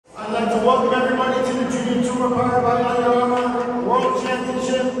like to welcome everybody to the Junior Tour powered by Under Armour World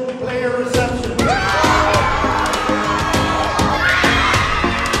Championship player reception.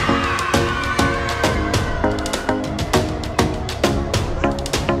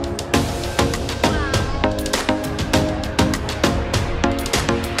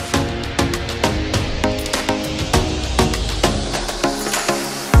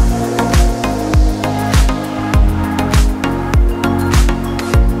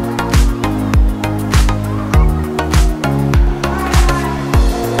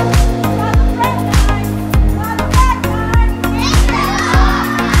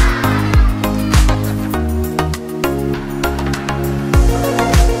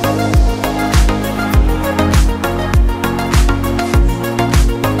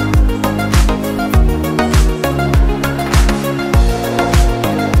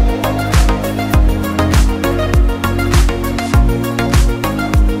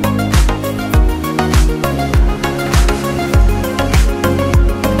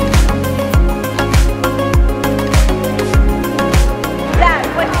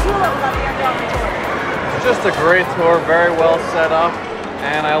 Just a great tour, very well set up,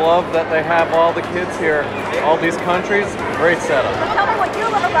 and I love that they have all the kids here, all these countries, great setup. Tell me what you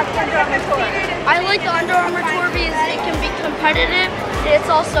love about the Under Armour Tour. I like the Under Armour Tour because it can be competitive and it's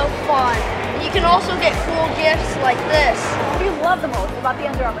also fun. You can also get cool gifts like this. What do you love the most about the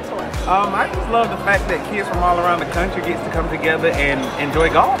Under Armour Tour? I just love the fact that kids from all around the country gets to come together and enjoy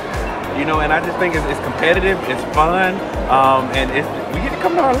golf. You know, and I just think it's competitive, it's fun, and we get to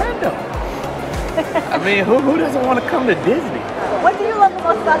come to Orlando. I mean, who doesn't want to come to Disney? What do you love the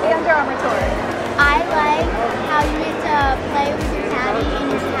most about the Under Armour Tour? I like how you get to play with your caddy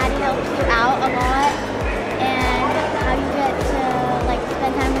and your caddy helps you out a lot, and how you get to like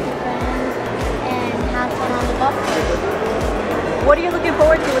spend time with your friends and have fun on the golf course. What are you looking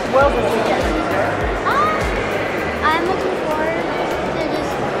forward to with Worlds this weekend? I'm looking forward to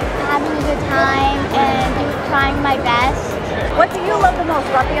just having a good time and trying my best. What do you love the most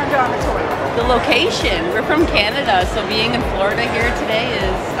about the Under Armour Tour? The location. We're from Canada, so being in Florida here today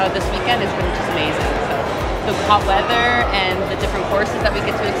is this weekend has been just amazing. So the hot weather and the different courses that we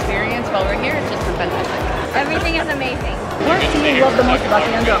get to experience while we're here, it's just been fantastic. Everything is amazing. What do you love the most about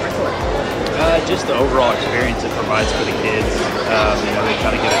the Under Armour Tour? Just the overall experience it provides for the kids. You know, they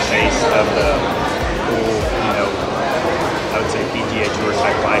kind of get a taste of the cool, you know, I would say PGA Tour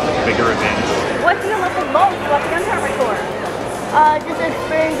type life, bigger events. What do you love the most about the Under Armour Tour? Just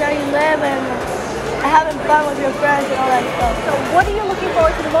experience how you live and having fun with your friends and all that stuff. So what are you looking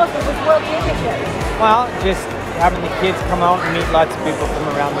forward to the most with this World Championship? Well, just having the kids come out and meet lots of people from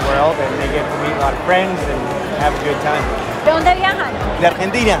around the world, and they get to meet a lot of friends and have a good time. ¿De dónde viajan? De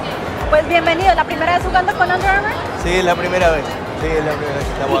Argentina. Pues bienvenido. ¿La primera vez jugando con Under Armour? Sí, es la primera vez. Sí, es la primera vez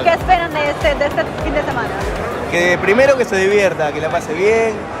que estamos ¿Y qué acá. esperan de este fin de semana? Que primero que se divierta, que la pase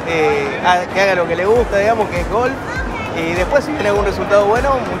bien, que haga lo que le gusta, digamos, que es golf. Y después si tiene algún resultado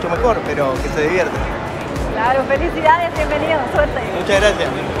bueno, mucho mejor, pero que se divierta. Claro, felicidades, bienvenido, suerte. Muchas gracias.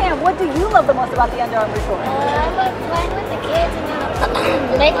 And what do you love the most about the Under Armour Tour? I love playing with the kids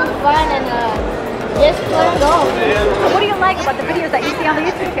and making fun and just playing golf. What do you like about the videos that you see on the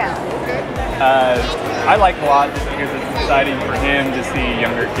YouTube channel? I like a lot just because it's exciting for him to see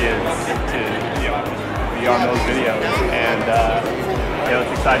younger kids to, you know, be on those videos, and you know,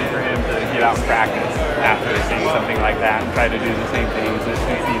 it's exciting for him to get out and practice after seeing something like that and try to do the same things that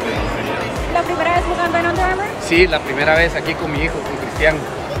he sees in those videos. ¿La primera vez jugando en Under Armour? Sí, la primera vez aquí con mi hijo, con Cristian.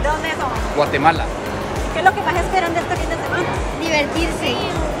 ¿De dónde son? Guatemala. ¿Qué es lo que más esperan de este fin de semana? Divertirse.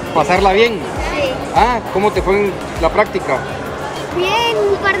 ¿Pasarla bien? Sí. Ah, ¿cómo te fue en la práctica? Bien,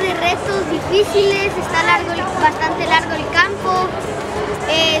 un par de retos difíciles, está bastante largo el campo.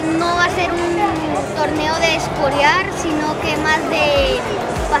 No va a ser un torneo de escorear, sino que más de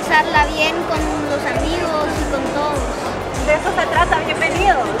pasarla bien con los amigos y con todos. De eso se trata,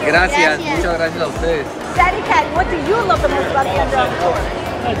 bienvenido. Gracias, muchas gracias a ustedes. Daddy Cat, what do you love the most about the Under Armour Tour?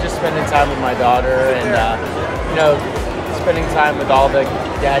 Just spending time with my daughter and, you know, spending time with all the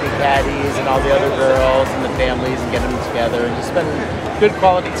daddy caddies and all the other girls and the families and getting them together and just spending good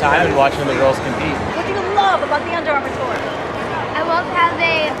quality time and watching the girls compete. What do you love about the Under Armour Tour? I love how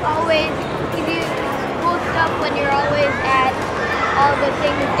they always give you cool stuff when you're always at all the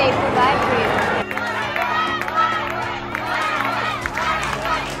things they provide for you.